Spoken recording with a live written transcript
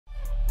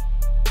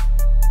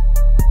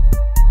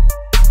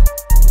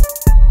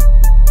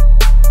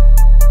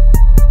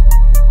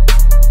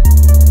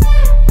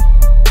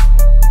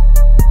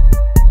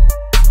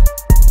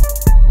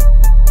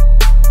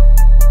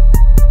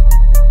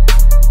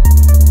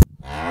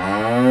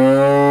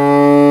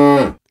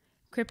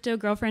Crypto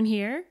Girlfriend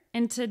here,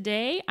 and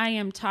today I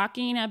am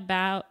talking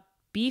about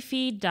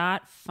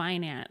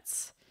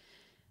Beefy.Finance.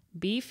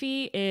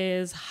 Beefy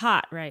is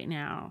hot right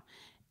now.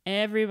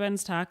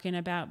 Everyone's talking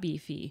about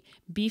Beefy.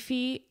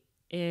 Beefy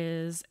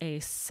is a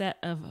set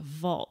of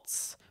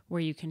vaults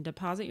where you can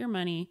deposit your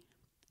money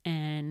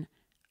and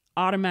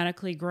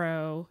automatically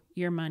grow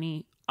your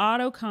money,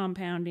 auto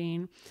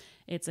compounding.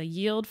 It's a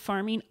yield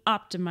farming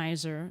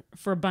optimizer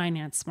for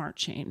Binance Smart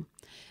Chain.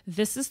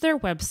 This is their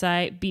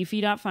website,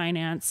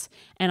 Beefy.Finance,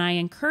 and I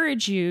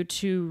encourage you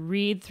to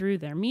read through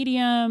their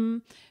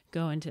Medium,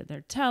 go into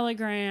their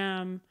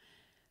Telegram,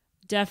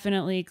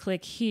 definitely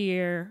click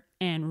here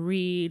and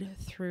read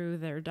through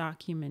their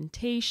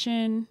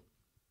documentation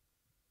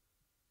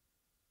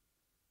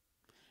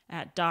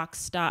at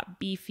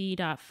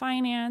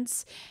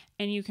docs.beefy.finance,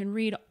 and you can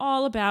read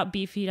all about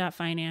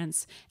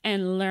Beefy.Finance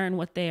and learn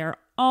what they are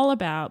all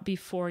about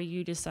before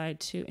you decide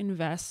to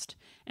invest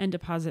and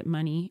deposit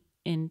money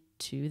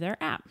into their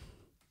app.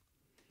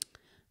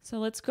 So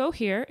let's go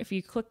here. If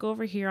you click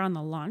over here on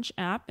the Launch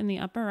app in the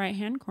upper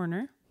right-hand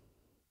corner,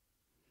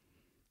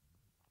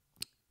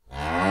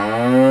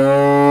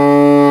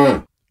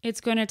 it's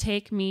going to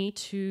take me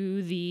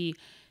to the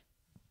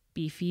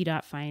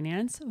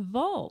Beefy.Finance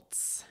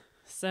vaults.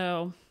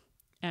 So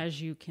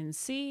as you can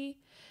see,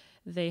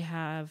 they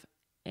have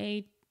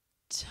a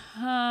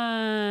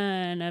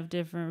ton of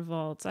different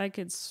vaults. I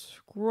could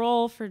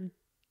scroll for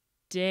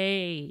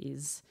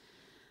days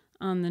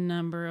on the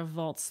number of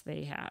vaults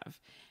they have.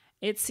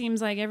 It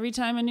seems like every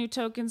time a new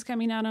token's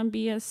coming out on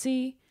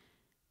BSC,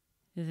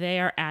 they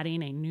are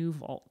adding a new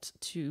vault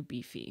to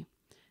Beefy.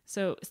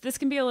 So this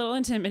can be a little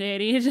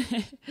intimidating.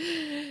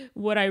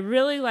 What I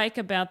really like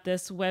about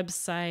this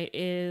website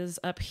is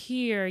up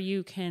here,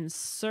 you can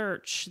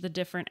search the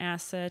different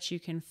assets.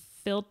 You can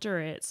filter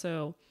it.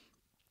 So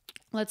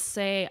let's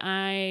say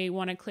I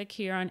want to click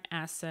here on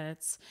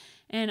assets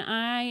and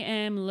I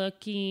am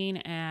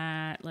looking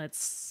at,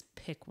 let's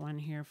pick one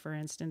here, for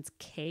instance,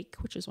 cake,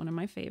 which is one of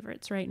my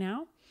favorites right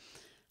now.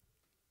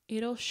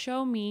 It'll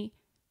show me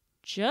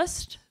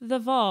just the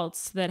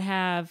vaults that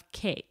have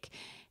cake.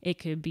 It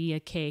could be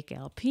a cake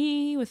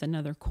LP with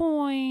another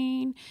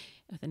coin,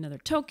 with another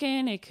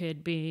token. It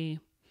could be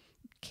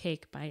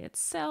cake by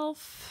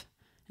itself.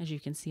 As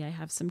you can see, I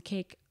have some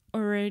cake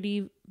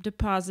already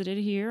deposited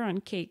here on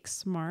Cake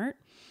Smart.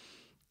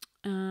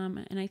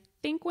 And I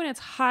think when it's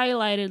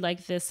highlighted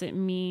like this, it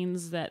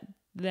means that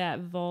that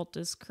vault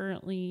is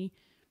currently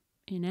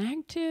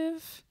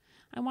inactive,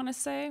 I want to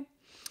say.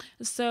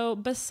 So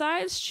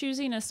besides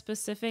choosing a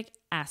specific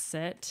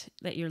asset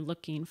that you're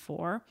looking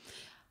for,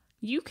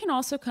 you can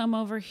also come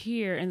over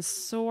here and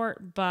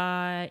sort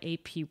by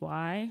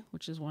APY,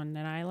 which is one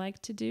that I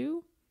like to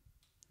do.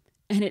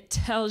 And it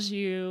tells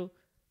you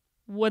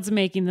what's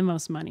making the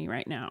most money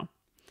right now.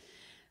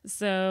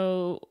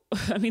 So,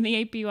 I mean,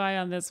 the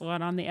APY on this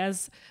one, on the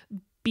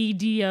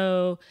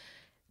SBDO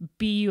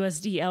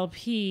BUSD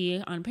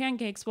LP on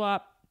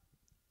PancakeSwap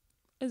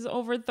is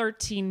over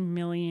 13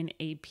 million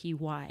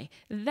APY.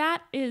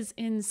 That is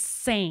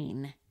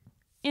insane.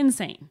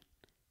 Insane.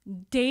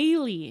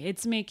 Daily,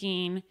 it's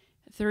making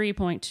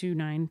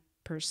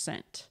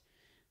 3.29%.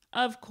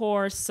 Of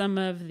course, some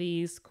of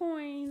these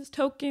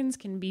tokens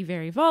can be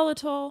very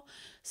volatile.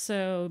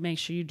 So make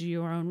sure you do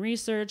your own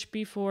research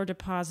before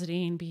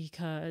depositing,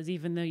 because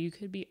even though you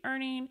could be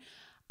earning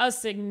a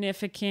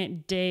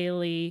significant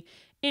daily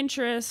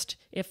interest,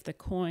 if the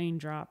coin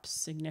drops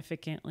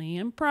significantly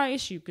in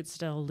price, you could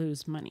still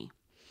lose money.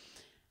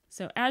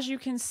 So as you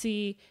can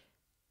see,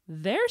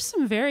 there's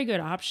some very good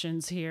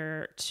options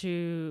here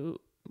to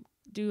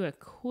do a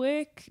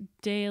quick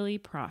daily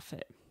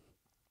profit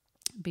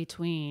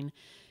between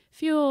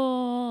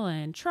Fuel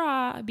and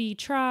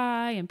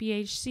BTRI and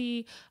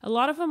BHC. A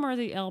lot of them are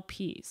the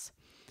LPs.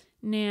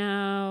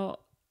 Now,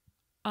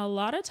 a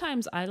lot of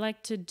times I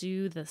like to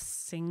do the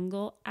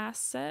single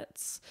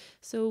assets.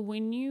 So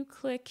when you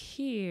click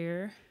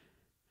here,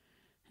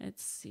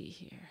 let's see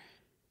here,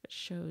 it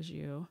shows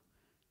you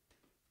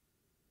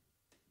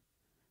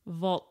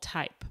vault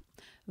type.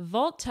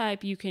 Vault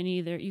type, you can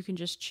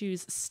just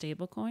choose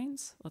stable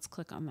coins. Let's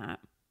click on that.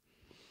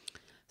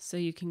 So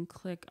you can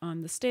click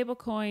on the stable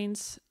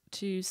coins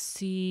to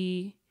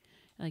see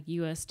like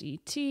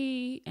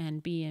USDT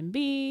and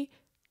BNB.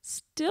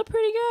 Still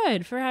pretty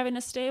good for having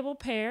a stable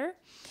pair.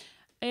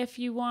 If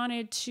you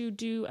wanted to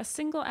do a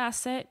single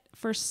asset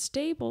for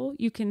stable,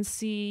 you can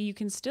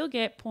still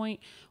get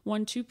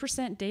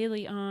 0.12%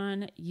 daily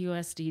on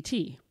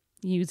USDT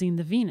using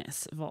the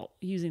Venus vault,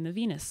 using the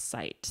Venus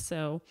site.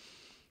 So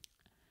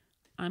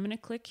I'm going to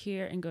click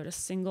here and go to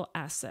single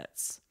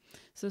assets.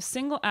 So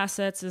single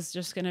assets is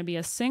just going to be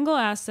a single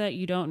asset.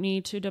 You don't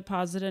need to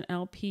deposit an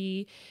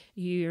LP.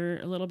 You're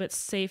a little bit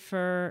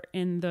safer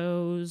in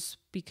those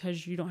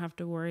because you don't have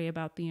to worry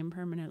about the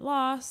impermanent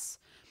loss.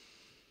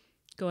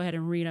 Go ahead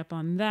and read up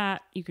on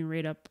that. You can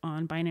read up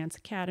on Binance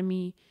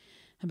Academy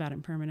about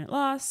impermanent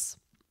loss.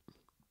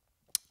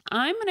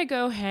 I'm going to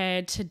go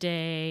ahead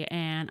today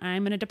and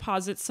I'm going to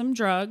deposit some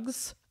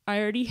drugs.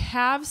 I already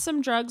have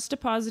some drugs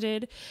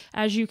deposited.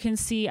 As you can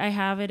see, I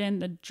have it in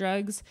the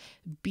drugs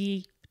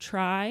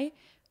Try,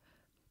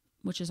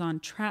 which is on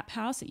Trap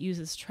House. It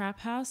uses Trap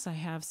House. I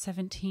have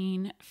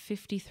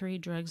 1753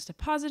 drugs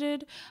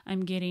deposited.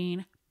 I'm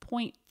getting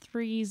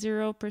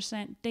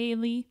 0.30%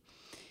 daily.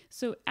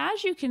 So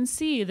as you can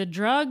see, the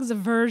drugs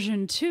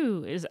version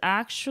 2 is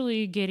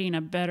actually getting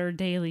a better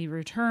daily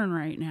return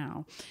right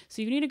now.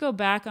 So you need to go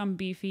back on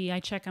Beefy. I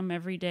check them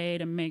every day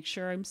to make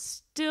sure I'm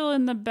still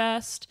in the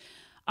best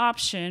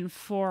option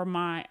for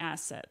my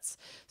assets.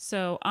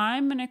 So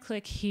I'm going to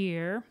click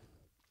here.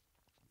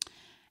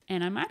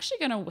 And I'm actually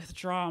going to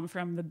withdraw them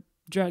from the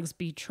drugs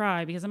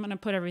Try because I'm going to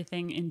put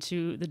everything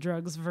into the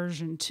drugs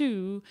version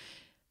 2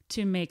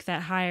 to make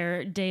that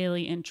higher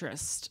daily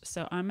interest.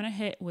 So I'm going to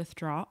hit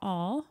withdraw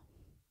all.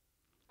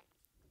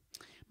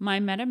 My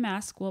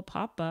MetaMask will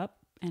pop up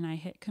and I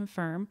hit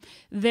confirm.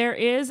 There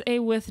is a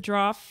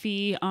withdraw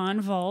fee on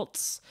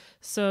vaults.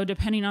 So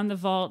depending on the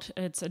vault,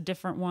 it's a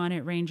different one.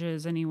 It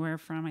ranges anywhere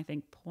from, I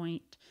think,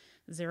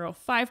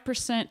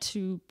 0.05%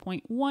 to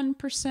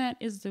 0.1%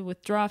 is the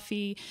withdraw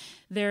fee.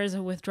 There is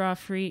a withdraw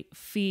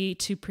fee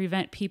to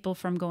prevent people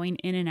from going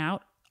in and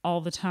out all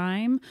the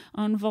time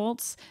on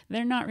vaults.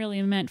 They're not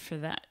really meant for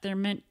that. They're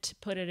meant to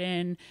put it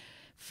in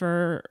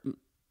for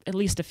at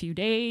least a few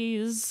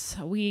days,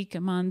 a week,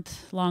 a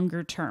month,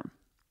 longer term.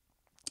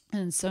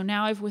 And so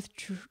now I've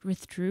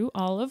withdrew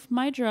all of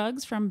my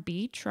drugs from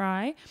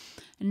Try.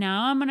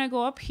 Now I'm going to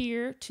go up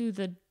here to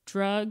the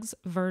drugs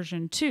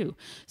version 2.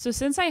 So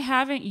since I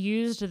haven't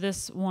used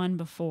this one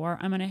before,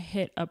 I'm going to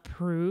hit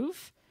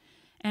approve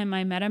and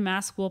my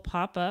MetaMask will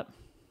pop up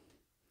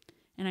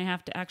and I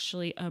have to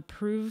actually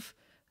approve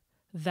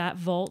that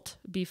vault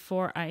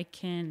before I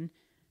can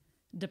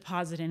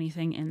deposit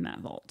anything in that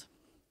vault.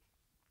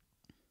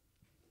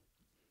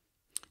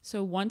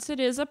 So once it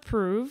is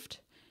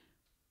approved,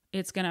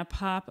 it's going to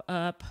pop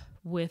up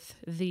with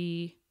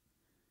it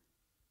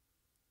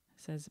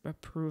says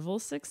approval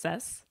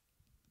success.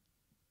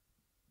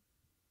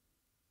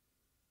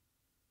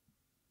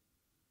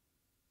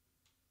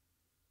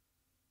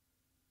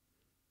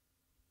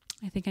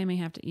 I think I may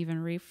have to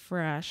even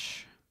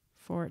refresh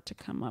for it to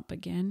come up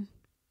again.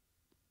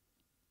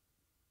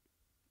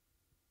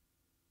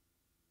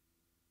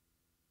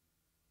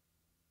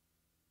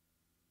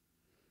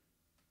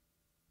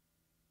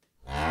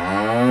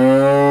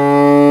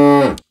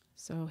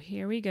 So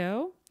here we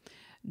go.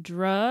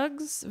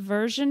 Drugs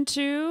version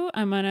 2.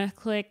 I'm going to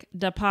click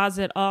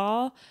deposit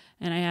all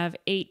and I have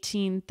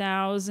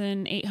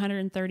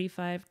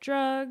 18,835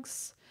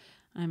 drugs.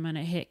 I'm going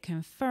to hit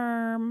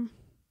confirm.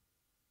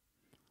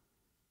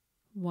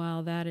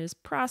 While that is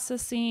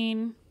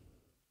processing,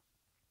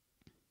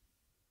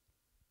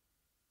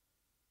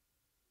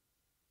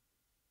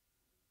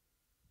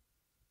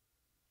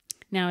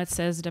 now it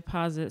says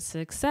deposit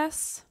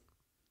success.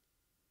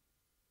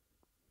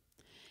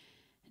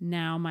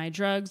 Now my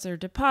drugs are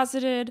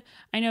deposited.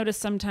 I notice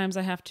sometimes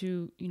I have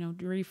to,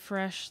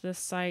 refresh this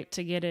site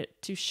to get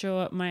it to show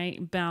up my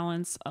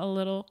balance a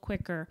little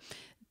quicker.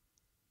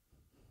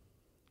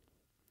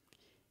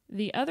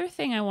 The other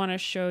thing I want to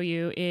show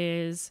you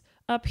is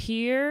up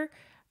here,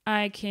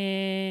 I'm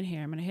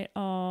going to hit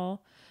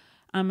all.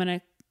 I'm going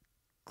to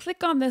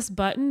click on this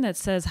button that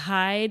says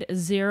hide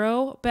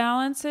 0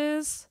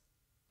 balances.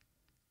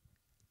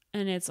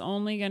 And it's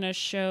only going to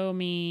show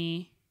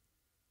me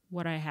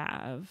what I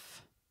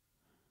have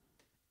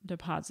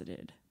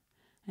deposited.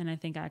 And I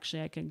think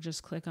actually I can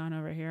just click on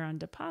over here on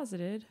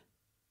deposited.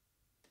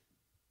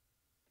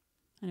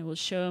 And it will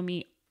show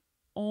me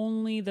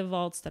only the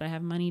vaults that I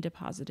have money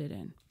deposited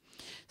in.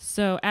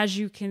 So as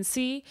you can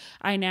see,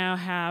 I now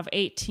have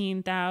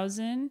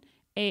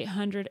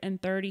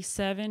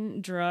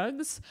 18,837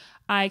 drugs.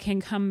 I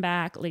can come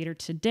back later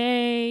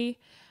today,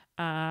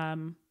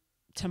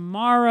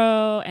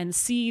 tomorrow, and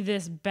see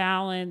this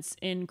balance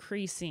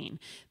increasing.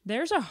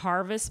 There's a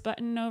harvest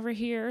button over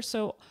here.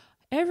 So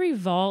every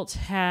vault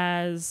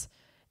has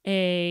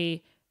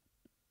maybe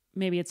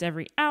it's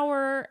every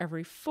hour,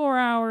 every 4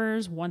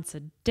 hours, once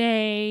a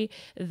day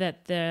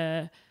that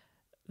the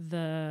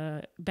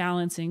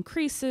balance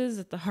increases,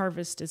 that the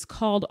harvest is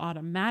called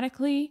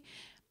automatically.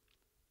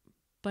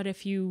 But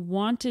if you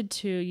wanted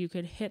to, you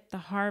could hit the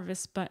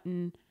harvest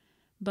button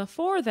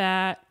before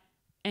that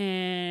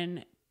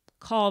and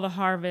call the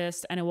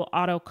harvest and it will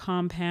auto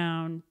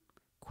compound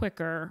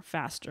quicker,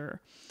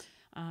 faster.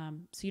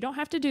 So you don't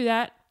have to do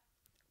that.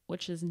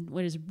 What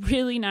is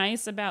really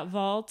nice about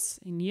vaults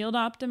and yield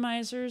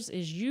optimizers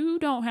is you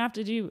don't have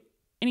to do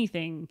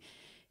anything.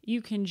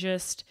 You can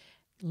just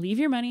leave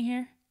your money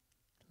here,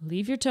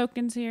 leave your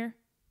tokens here,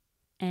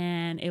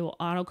 and it will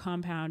auto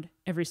compound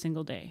every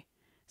single day.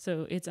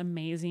 So it's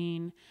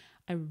amazing.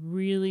 I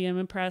really am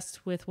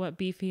impressed with what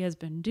Beefy has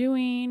been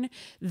doing.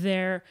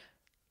 Their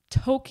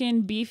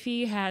token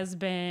Beefy has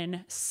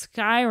been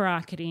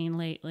skyrocketing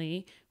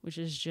lately, which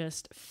is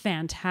just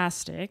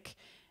fantastic.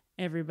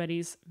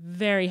 Everybody's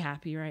very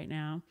happy right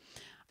now.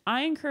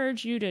 I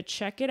encourage you to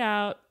check it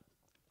out,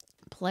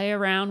 play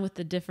around with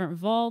the different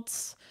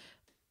vaults.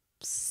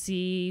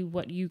 see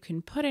what you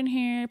can put in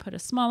here, put a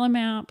small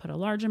amount, put a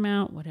large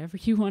amount, whatever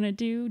you want to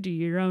do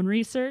your own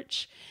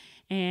research.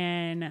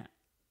 And,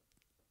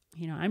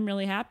 I'm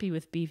really happy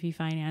with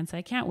Beefy.Finance.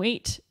 I can't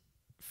wait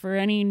for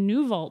any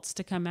new vaults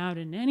to come out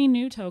and any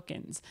new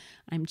tokens.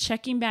 I'm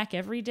checking back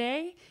every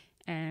day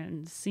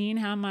and seeing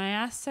how my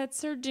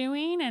assets are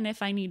doing, and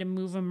if I need to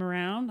move them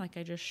around, like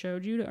I just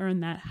showed you, to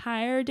earn that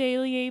higher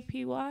daily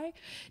APY,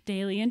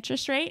 daily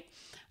interest rate,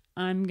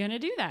 I'm going to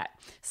do that.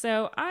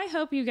 So I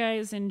hope you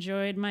guys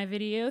enjoyed my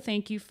video.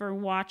 Thank you for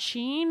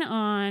watching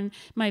on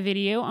my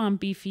video on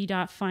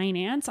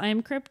Beefy.Finance.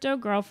 I'm Crypto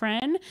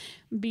Girlfriend.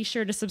 Be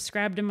sure to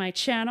subscribe to my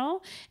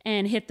channel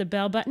and hit the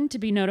bell button to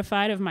be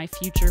notified of my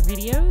future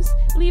videos.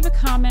 Leave a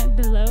comment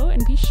below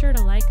and be sure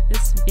to like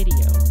this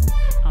video.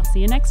 I'll see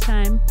you next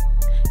time.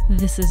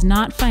 This is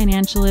not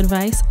financial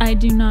advice. I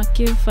do not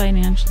give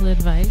financial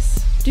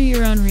advice. Do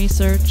your own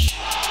research.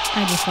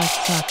 I just like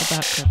to talk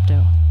about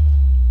crypto.